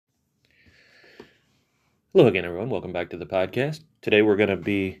Hello again, everyone. Welcome back to the podcast. Today we're going to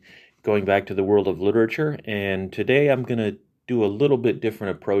be going back to the world of literature, and today I'm going to do a little bit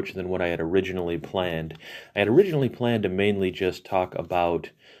different approach than what I had originally planned. I had originally planned to mainly just talk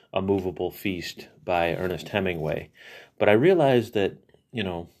about A Movable Feast by Ernest Hemingway, but I realized that, you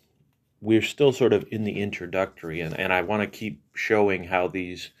know, we're still sort of in the introductory, and I want to keep showing how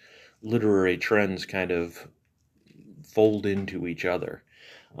these literary trends kind of fold into each other.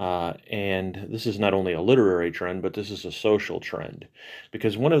 And this is not only a literary trend, but this is a social trend.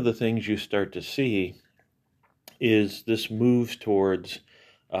 Because one of the things you start to see is this moves towards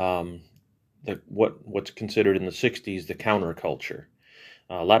um, what's considered in the 60s the counterculture.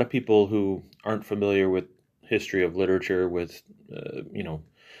 A lot of people who aren't familiar with history of literature, with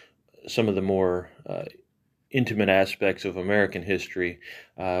some of the more intimate aspects of American history,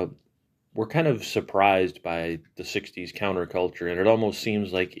 we're kind of surprised by the 60s counterculture, and it almost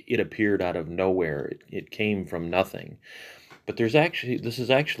seems like it appeared out of nowhere. It came from nothing. But this is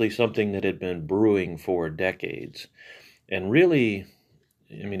actually something that had been brewing for decades. And really,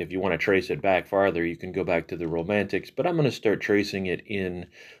 I mean, if you want to trace it back farther, you can go back to the Romantics, but I'm going to start tracing it in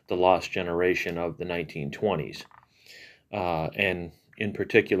the lost generation of the 1920s. And in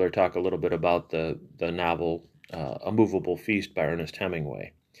particular, talk a little bit about the novel A Movable Feast by Ernest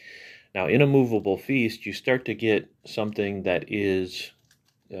Hemingway. Now, in A Movable Feast, you start to get something that is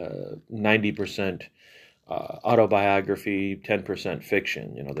 90% autobiography, 10%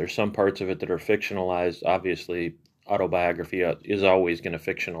 fiction. You know, there's some parts of it that are fictionalized. Obviously, autobiography is always going to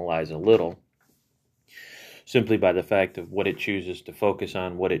fictionalize a little, simply by the fact of what it chooses to focus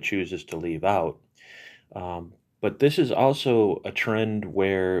on, what it chooses to leave out. But this is also a trend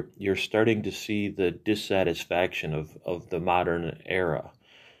where you're starting to see the dissatisfaction of the modern era.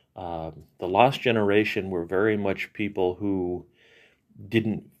 The lost generation were very much people who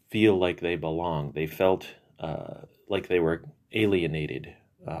didn't feel like they belonged. They felt like they were alienated.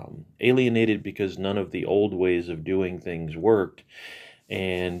 Alienated because none of the old ways of doing things worked,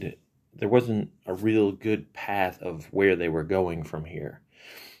 and there wasn't a real good path of where they were going from here.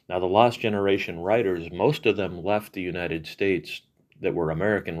 Now, the lost generation writers, most of them left the United States that were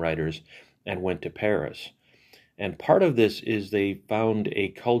American writers and went to Paris. And part of this is they found a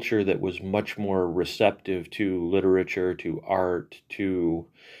culture that was much more receptive to literature, to art, to,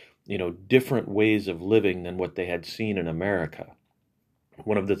 different ways of living than what they had seen in America.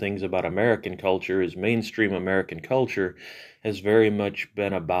 One of the things about American culture is mainstream American culture has very much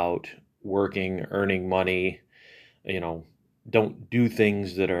been about working, earning money, you know, don't do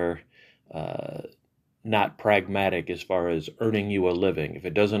things that are uh, not pragmatic as far as earning you a living. If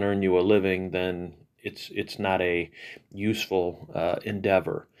it doesn't earn you a living, then it's not a useful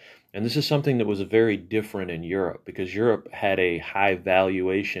endeavor. And this is something that was very different in Europe because Europe had a high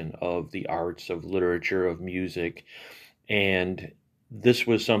valuation of the arts, of literature, of music, and this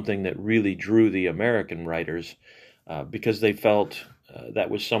was something that really drew the American writers because they felt that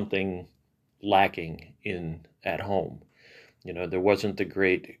was something lacking in at home. You know, there wasn't the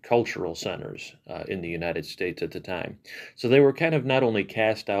great cultural centers in the United States at the time. So they were kind of not only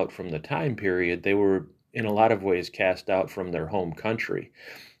cast out from the time period, they were in a lot of ways cast out from their home country.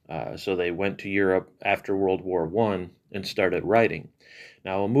 So they went to Europe after World War I and started writing.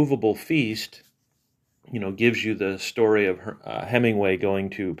 Now, A Movable Feast, gives you the story of Hemingway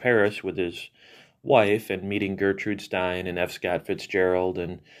going to Paris with his wife and meeting Gertrude Stein and F. Scott Fitzgerald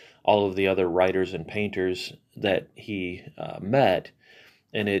and all of the other writers and painters that he met,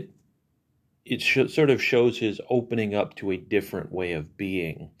 and it sort of shows his opening up to a different way of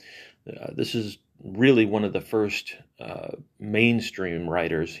being. This is really one of the first mainstream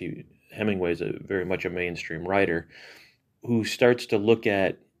writers. Hemingway is very much a mainstream writer who starts to look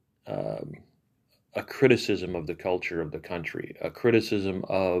at um, a criticism of the culture of the country, a criticism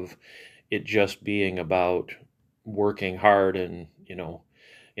of it just being about working hard and,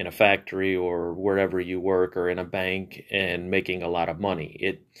 in a factory or wherever you work or in a bank and making a lot of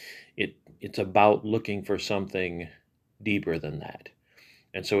money. It's about looking for something deeper than that.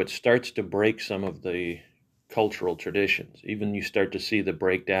 And so it starts to break some of the cultural traditions. Even you start to see the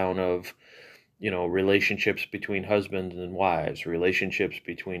breakdown of, relationships between husbands and wives, relationships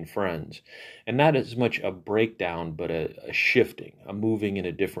between friends. And not as much a breakdown, but a shifting, a moving in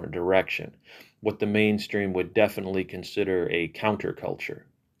a different direction. What the mainstream would definitely consider a counterculture.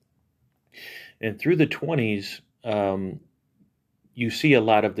 And through the 20s, you see a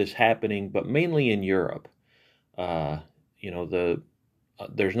lot of this happening, but mainly in Europe. Uh,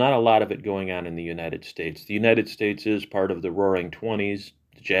 there's not a lot of it going on in the United States. The United States is part of the Roaring Twenties,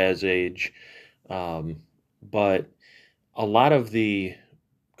 the Jazz Age, but a lot of the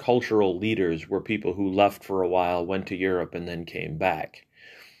cultural leaders were people who left for a while, went to Europe, and then came back.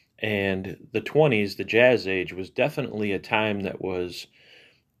 And the 20s, the Jazz Age, was definitely a time that was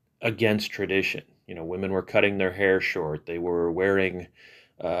against tradition. Women were cutting their hair short. They were wearing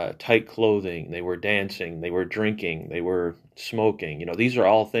tight clothing. They were dancing. They were drinking. They were smoking. These are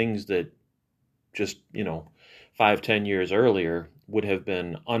all things that just, 5-10 years earlier would have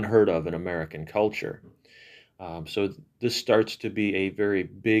been unheard of in American culture. So this starts to be a very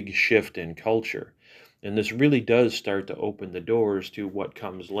big shift in culture. And this really does start to open the doors to what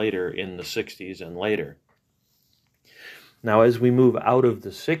comes later in the 60s and later. Now, as we move out of the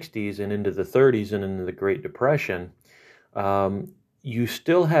 60s and into the 30s and into the Great Depression, you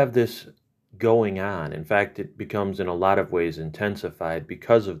still have this going on. In fact, it becomes in a lot of ways intensified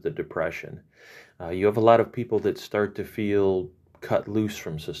because of the Depression. You have a lot of people that start to feel cut loose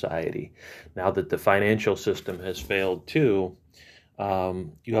from society. Now that the financial system has failed too,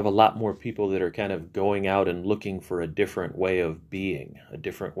 you have a lot more people that are kind of going out and looking for a different way of being, a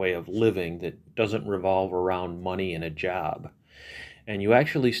different way of living that doesn't revolve around money and a job. And you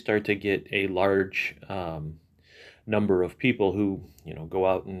actually start to get a large number of people who, go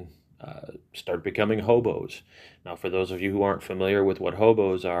out and start becoming hobos. Now, for those of you who aren't familiar with what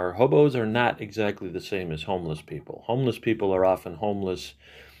hobos are not exactly the same as homeless people. Homeless people are often homeless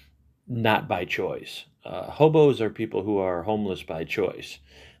not by choice. Hobos are people who are homeless by choice.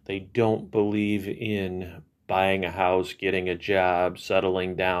 They don't believe in buying a house, getting a job,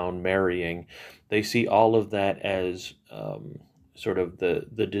 settling down, marrying. They see all of that as sort of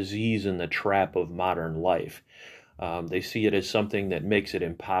the disease and the trap of modern life. They see it as something that makes it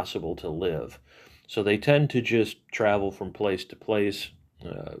impossible to live. So they tend to just travel from place to place,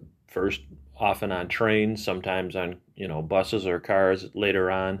 first often on trains, sometimes on buses or cars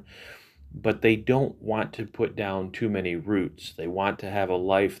later on. But they don't want to put down too many roots. They want to have a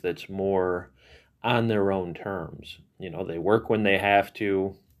life that's more on their own terms. They work when they have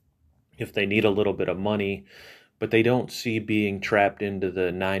to, if they need a little bit of money, but they don't see being trapped into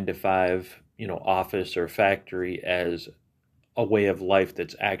the 9-to-5, office or factory as a way of life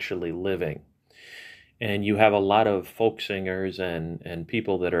that's actually living. And you have a lot of folk singers and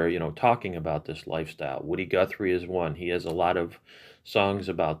people that are, talking about this lifestyle. Woody Guthrie is one. He has a lot of songs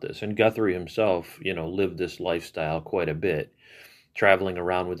about this. And Guthrie himself, lived this lifestyle quite a bit, traveling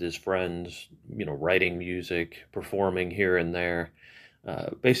around with his friends, writing music, performing here and there,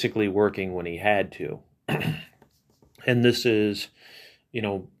 basically working when he had to. And this is,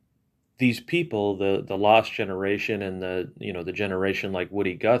 these people, the lost generation and the generation like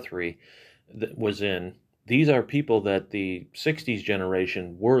Woody Guthrie that was in, these are people that the 60s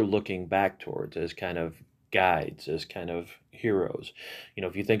generation were looking back towards as kind of guides, as kind of heroes.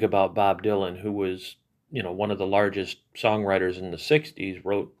 If you think about Bob Dylan, who was, one of the largest songwriters in the 60s,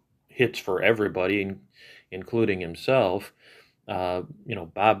 wrote hits for everybody, including himself. Bob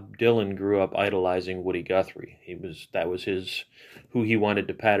Dylan grew up idolizing Woody Guthrie. That was who he wanted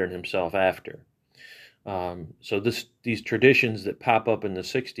to pattern himself after. So these traditions that pop up in the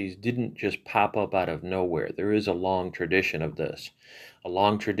 60s didn't just pop up out of nowhere. There is a long tradition of this, a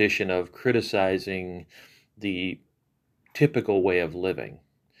long tradition of criticizing the typical way of living.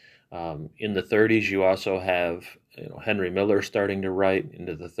 In the 30s, you also have Henry Miller starting to write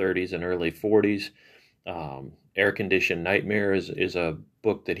into the 30s and early 40s. Air Conditioned Nightmare is a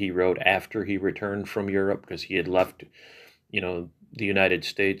book that he wrote after he returned from Europe, because he had left, the United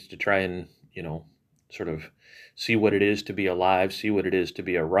States to try and, sort of see what it is to be alive, see what it is to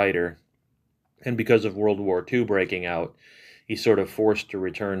be a writer. And because of World War II breaking out, he's sort of forced to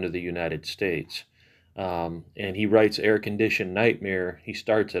return to the United States. And he writes Air Conditioned Nightmare. He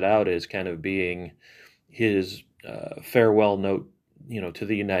starts it out as kind of being his farewell note, to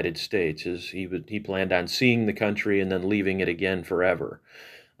the United States. As he planned on seeing the country and then leaving it again forever.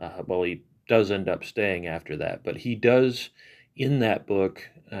 Well, he does end up staying after that. But he does, in that book,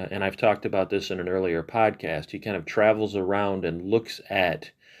 and I've talked about this in an earlier podcast, he kind of travels around and looks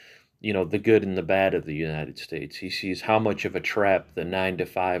at, the good and the bad of the United States. He sees how much of a trap the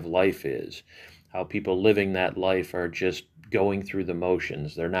 9-to-5 life is, how people living that life are just going through the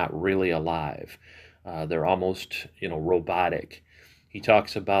motions. They're not really alive. They're almost, robotic. He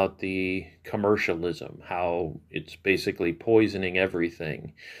talks about the commercialism, how it's basically poisoning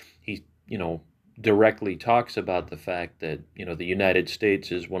everything. He, directly talks about the fact that, the United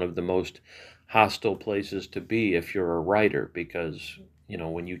States is one of the most hostile places to be if you're a writer, because,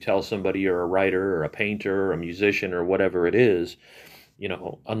 when you tell somebody you're a writer or a painter or a musician or whatever it is,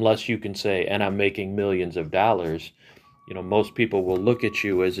 unless you can say, and I'm making millions of dollars, most people will look at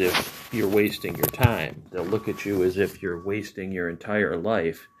you as if you're wasting your time. They'll look at you as if you're wasting your entire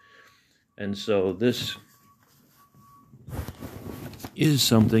life And so this is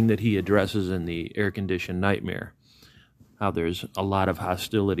something that he addresses in the Air-Conditioned Nightmare, how there's a lot of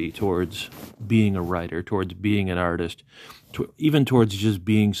hostility towards being a writer, towards being an artist, even towards just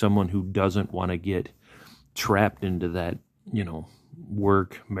being someone who doesn't want to get trapped into that,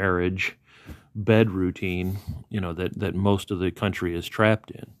 work, marriage, bed routine, that most of the country is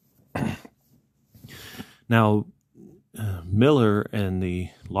trapped in. Now, Miller and the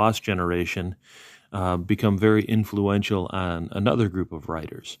Lost Generation become very influential on another group of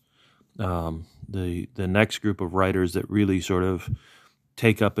writers. The next group of writers that really sort of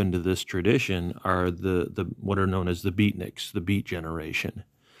take up into this tradition are the what are known as the beatniks, the Beat Generation.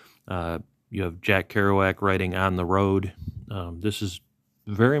 You have Jack Kerouac writing On the Road. This is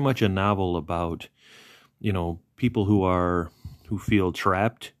very much a novel about, people who feel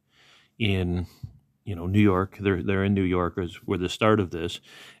trapped in, New York. They're in New York as were the start of this,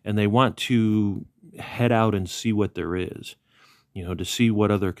 and they want to head out and see what there is, to see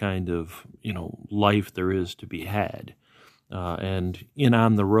what other kind of, life there is to be had. And in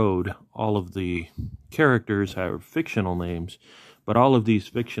On the Road, all of the characters have fictional names, but all of these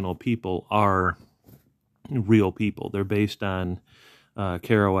fictional people are real people. They're based on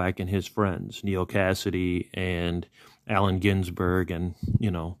Kerouac and his friends, Neal Cassady and Allen Ginsberg, and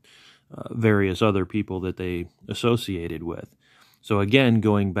various other people that they associated with. So again,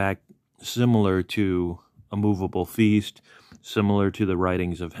 going back, similar to A Movable Feast, similar to the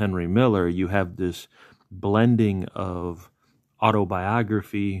writings of Henry Miller, you have this blending of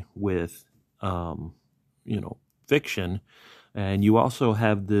autobiography with fiction, and you also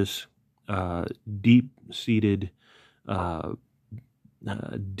have this deep-seated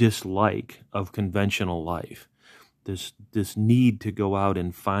dislike of conventional life, this need to go out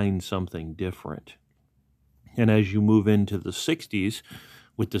and find something different. And as you move into the 60s,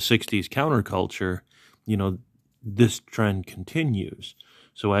 with the 60s counterculture, this trend continues.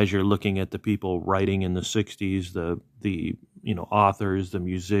 So as you're looking at the people writing in the 60s, the authors, the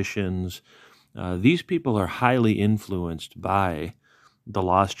musicians, these people are highly influenced by the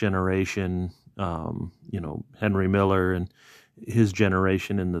Lost Generation, Henry Miller and his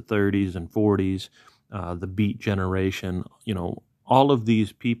generation in the 30s and 40s, the Beat Generation. All of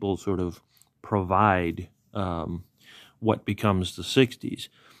these people sort of provide what becomes the 60s.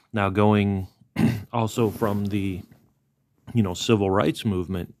 Now, going also from the civil rights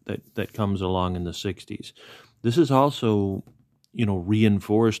movement that comes along in the 60s, this is also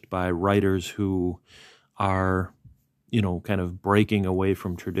reinforced by writers who are kind of breaking away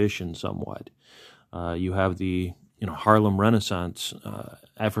from tradition somewhat. You have the Harlem Renaissance,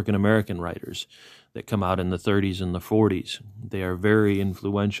 African American writers that come out in the 30s and the 40s. They are very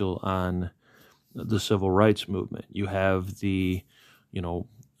influential on the civil rights movement. You have the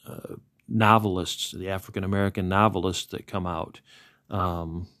novelists, the African American novelists that come out,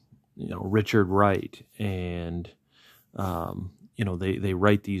 Richard Wright, and they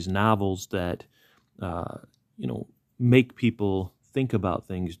write these novels that make people think about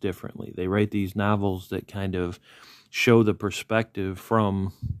things differently. They write these novels that kind of show the perspective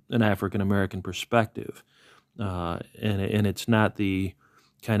from an African American perspective, and it's not the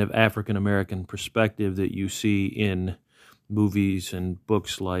kind of African American perspective that you see in movies and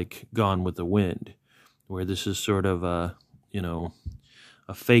books like Gone with the Wind, where this is sort of a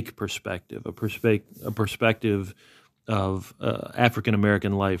fake perspective, a perspective of African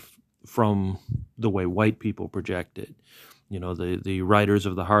American life from the way white people project it. The writers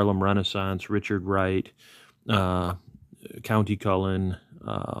of the Harlem Renaissance, Richard Wright, Countee Cullen,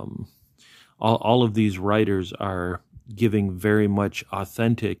 all of these writers are giving very much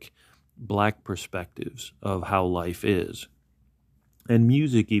authentic black perspectives of how life is. And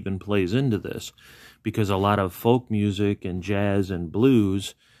music even plays into this, because a lot of folk music and jazz and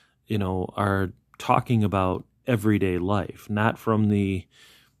blues, are talking about everyday life, not from the,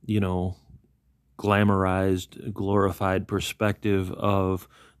 glamorized, glorified perspective of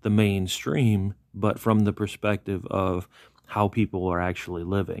the mainstream, but from the perspective of how people are actually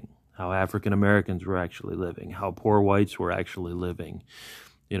living, how African Americans were actually living, how poor whites were actually living,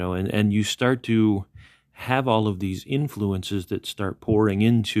 and you start to have all of these influences that start pouring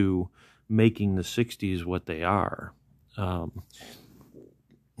into making the 60s what they are. The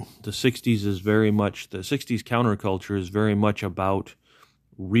 60s counterculture is very much about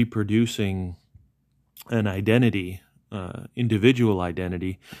reproducing an identity, individual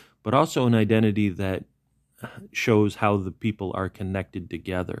identity, but also an identity that shows how the people are connected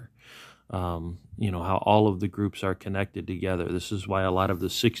together. How all of the groups are connected together. This is why a lot of the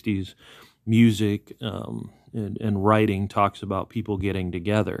 60s music and writing talks about people getting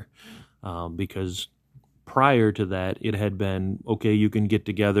together. because prior to that, it had been, okay, you can get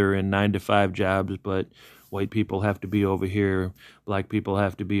together in 9-to-5 jobs, but white people have to be over here, black people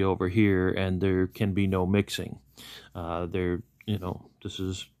have to be over here, and there can be no mixing. This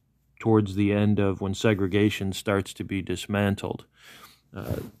is towards the end of when segregation starts to be dismantled.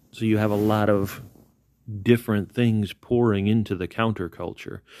 So you have a lot of different things pouring into the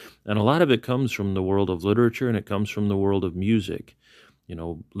counterculture. And a lot of it comes from the world of literature, and it comes from the world of music.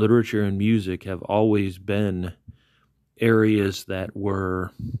 Literature and music have always been areas that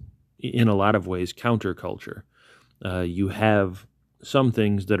were, in a lot of ways, counterculture. You have some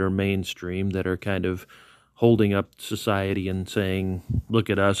things that are mainstream that are kind of holding up society and saying, look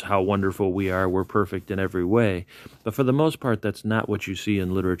at us, how wonderful we are, we're perfect in every way. But for the most part, that's not what you see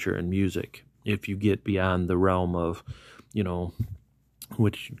in literature and music. If you get beyond the realm of,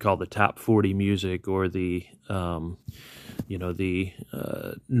 what you call the top 40 music, or the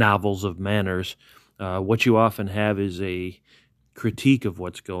novels of manners, what you often have is a critique of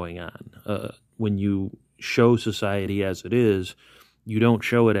what's going on. When you show society as it is, you don't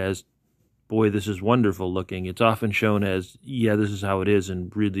show it as, boy, this is wonderful looking. It's often shown as, yeah, this is how it is,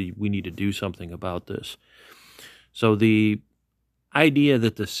 and really we need to do something about this. So the idea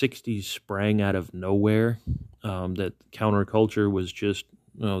that the 60s sprang out of nowhere, that counterculture was just,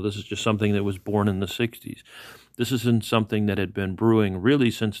 this is just something that was born in the 60s. This isn't something that had been brewing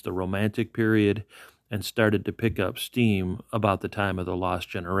really since the Romantic period and started to pick up steam about the time of the Lost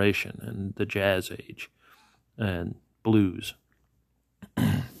Generation and the Jazz Age and blues.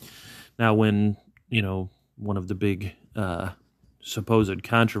 Now, when, one of the big supposed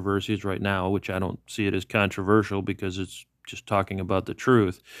controversies right now, which I don't see it as controversial because it's just talking about the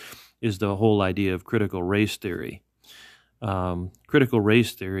truth, is the whole idea of critical race theory. Critical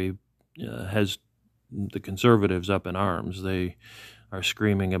race theory has the conservatives up in arms. They are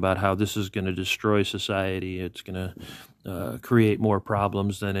screaming about how this is going to destroy society. It's going to create more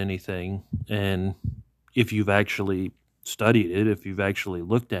problems than anything. And if you've actually studied it, if you've actually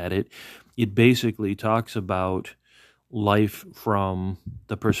looked at it, it basically talks about life from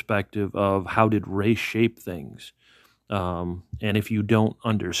the perspective of how did race shape things. And if you don't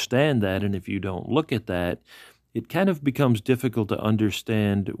understand that, and if you don't look at that, it kind of becomes difficult to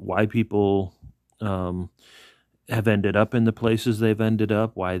understand why people have ended up in the places they've ended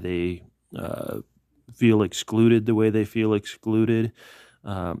up, why they feel excluded the way they feel excluded.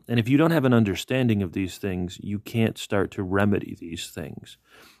 And if you don't have an understanding of these things, you can't start to remedy these things.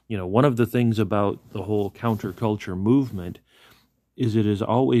 One of the things about the whole counterculture movement is it has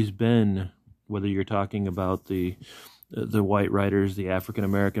always been, whether you're talking about the white writers, the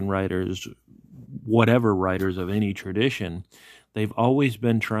African-American writers, whatever writers of any tradition, they've always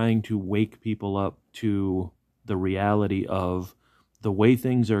been trying to wake people up to the reality of the way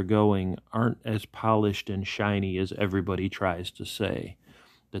things are going aren't as polished and shiny as everybody tries to say.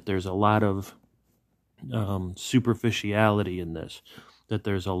 That there's a lot of superficiality in this, that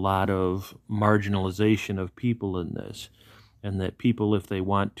there's a lot of marginalization of people in this, and that people, if they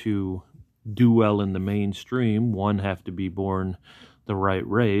want to do well in the mainstream, one, have to be born the right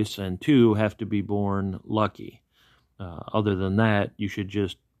race, and two, have to be born lucky. Other than that, you should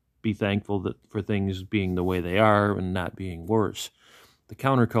just be thankful for things being the way they are and not being worse. The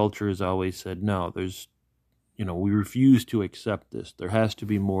counterculture has always said, no, we refuse to accept this. There has to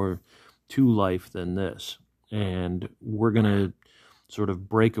be more to life than this. And we're going to sort of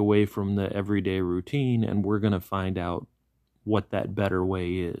break away from the everyday routine, and we're going to find out what that better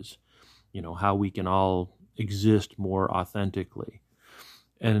way is. How we can all exist more authentically.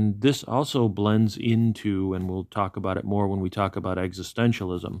 And this also blends into, and we'll talk about it more when we talk about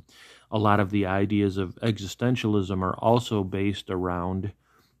existentialism, a lot of the ideas of existentialism are also based around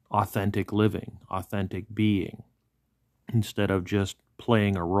authentic living, authentic being, instead of just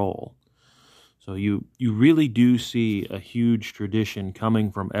playing a role. So you really do see a huge tradition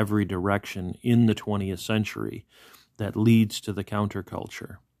coming from every direction in the 20th century that leads to the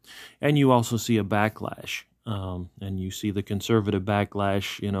counterculture. And you also see a backlash. And you see the conservative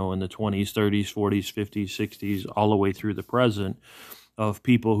backlash, in the 20s, 30s, 40s, 50s, 60s, all the way through the present, of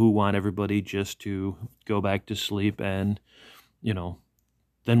people who want everybody just to go back to sleep and,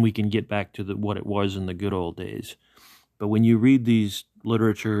 then we can get back to what it was in the good old days. But when you read these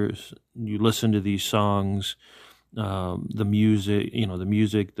literatures, you listen to these songs, the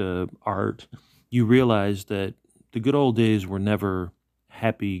music, the art, you realize that the good old days were never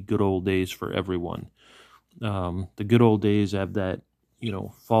happy, good old days for everyone. The good old days have that,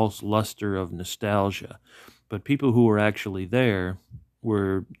 false luster of nostalgia. But people who were actually there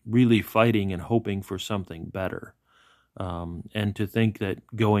were really fighting and hoping for something better. And to think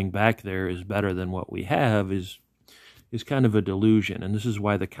that going back there is better than what we have is kind of a delusion. And this is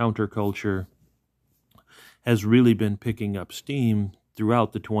why the counterculture has really been picking up steam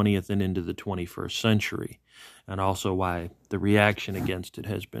throughout the 20th and into the 21st century, and also why the reaction against it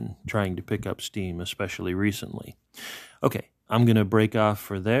has been trying to pick up steam, especially recently. Okay, I'm going to break off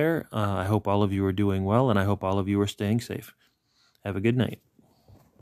for there. I hope all of you are doing well, and I hope all of you are staying safe. Have a good night.